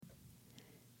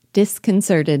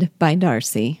Disconcerted by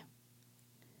Darcy.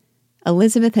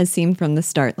 Elizabeth has seemed from the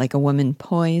start like a woman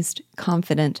poised,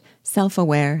 confident,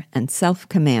 self-aware, and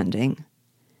self-commanding.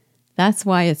 That's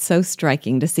why it's so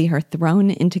striking to see her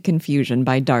thrown into confusion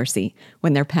by Darcy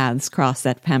when their paths cross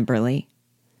at Pemberley.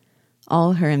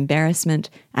 All her embarrassment,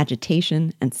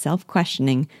 agitation, and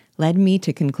self-questioning led me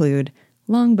to conclude,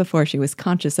 long before she was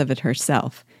conscious of it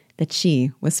herself, that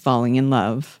she was falling in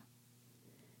love.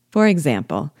 For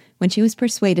example, when she was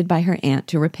persuaded by her aunt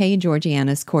to repay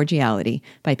Georgiana's cordiality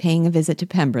by paying a visit to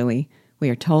Pemberley, we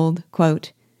are told,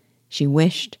 quote, "She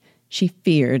wished, she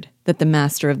feared that the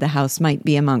master of the house might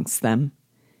be amongst them,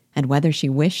 and whether she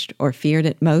wished or feared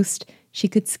it most, she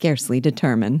could scarcely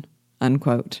determine,"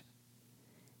 unquote.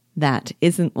 That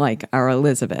isn't like our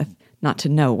Elizabeth, not to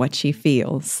know what she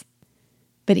feels.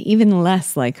 But even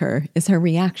less like her is her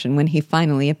reaction when he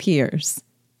finally appears.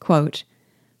 Quote,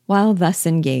 "While thus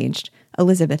engaged,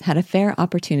 Elizabeth had a fair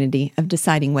opportunity of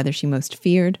deciding whether she most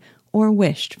feared or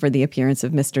wished for the appearance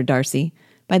of Mr. Darcy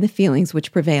by the feelings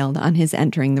which prevailed on his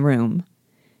entering the room.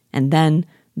 And then,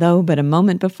 though but a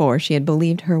moment before she had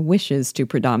believed her wishes to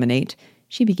predominate,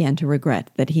 she began to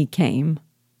regret that he came."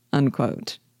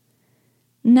 Unquote.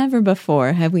 Never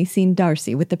before have we seen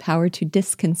Darcy with the power to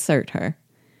disconcert her.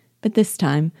 But this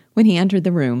time, when he entered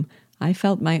the room, I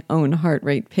felt my own heart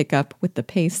rate pick up with the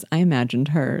pace I imagined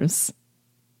hers.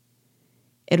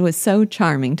 It was so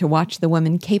charming to watch the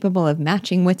woman capable of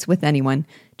matching wits with anyone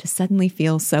to suddenly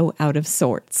feel so out of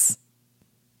sorts.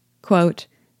 Quote,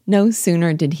 "No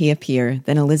sooner did he appear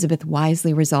than Elizabeth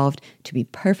wisely resolved to be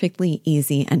perfectly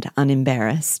easy and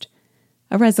unembarrassed.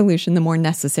 A resolution the more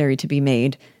necessary to be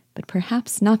made, but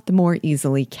perhaps not the more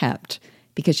easily kept,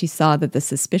 because she saw that the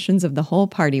suspicions of the whole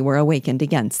party were awakened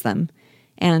against them,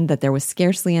 and that there was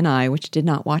scarcely an eye which did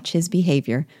not watch his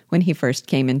behavior when he first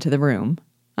came into the room."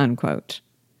 Unquote.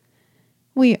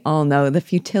 We all know the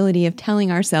futility of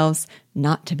telling ourselves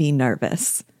not to be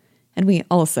nervous, and we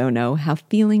also know how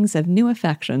feelings of new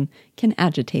affection can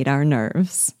agitate our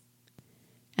nerves.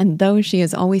 And though she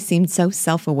has always seemed so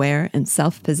self-aware and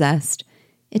self-possessed,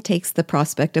 it takes the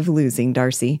prospect of losing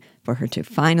Darcy for her to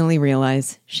finally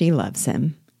realize she loves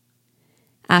him.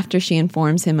 After she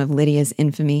informs him of Lydia's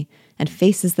infamy and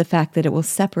faces the fact that it will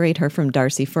separate her from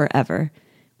Darcy forever,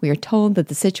 we are told that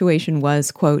the situation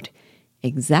was, quote,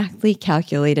 "exactly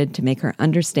calculated to make her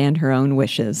understand her own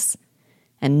wishes.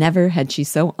 And never had she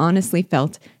so honestly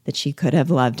felt that she could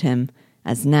have loved him,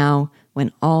 as now,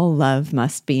 when all love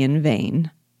must be in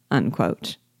vain."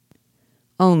 Unquote.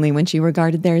 Only when she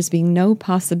regarded there as being no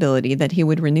possibility that he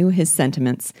would renew his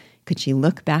sentiments could she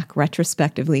look back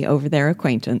retrospectively over their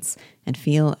acquaintance and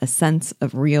feel a sense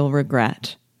of real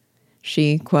regret.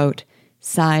 She, quote,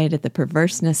 "sighed at the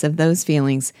perverseness of those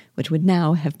feelings which would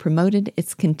now have promoted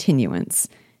its continuance,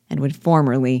 and would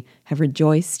formerly have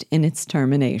rejoiced in its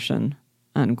termination."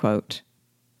 Unquote.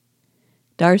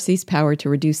 Darcy's power to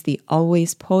reduce the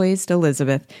always poised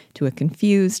Elizabeth to a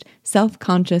confused,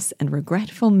 self-conscious, and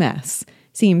regretful mess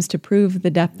seems to prove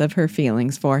the depth of her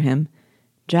feelings for him,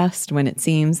 just when it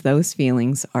seems those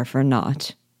feelings are for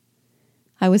naught.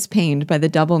 I was pained by the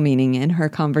double meaning in her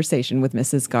conversation with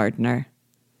Mrs. Gardiner.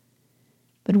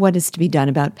 "But what is to be done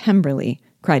about Pemberley?"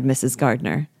 cried Mrs.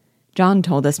 Gardiner. "John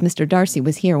told us Mr. Darcy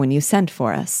was here when you sent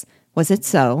for us. Was it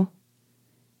so?"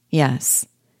 "Yes,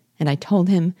 and I told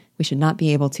him we should not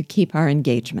be able to keep our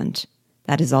engagement.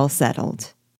 That is all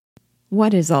settled."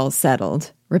 "What is all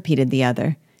settled?" repeated the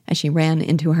other, as she ran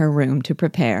into her room to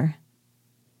prepare.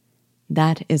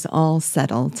 "That is all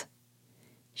settled."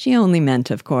 She only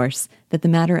meant, of course, that the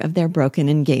matter of their broken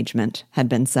engagement had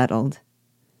been settled.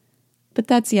 But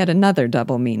that's yet another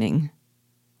double meaning.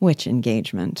 Which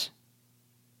engagement?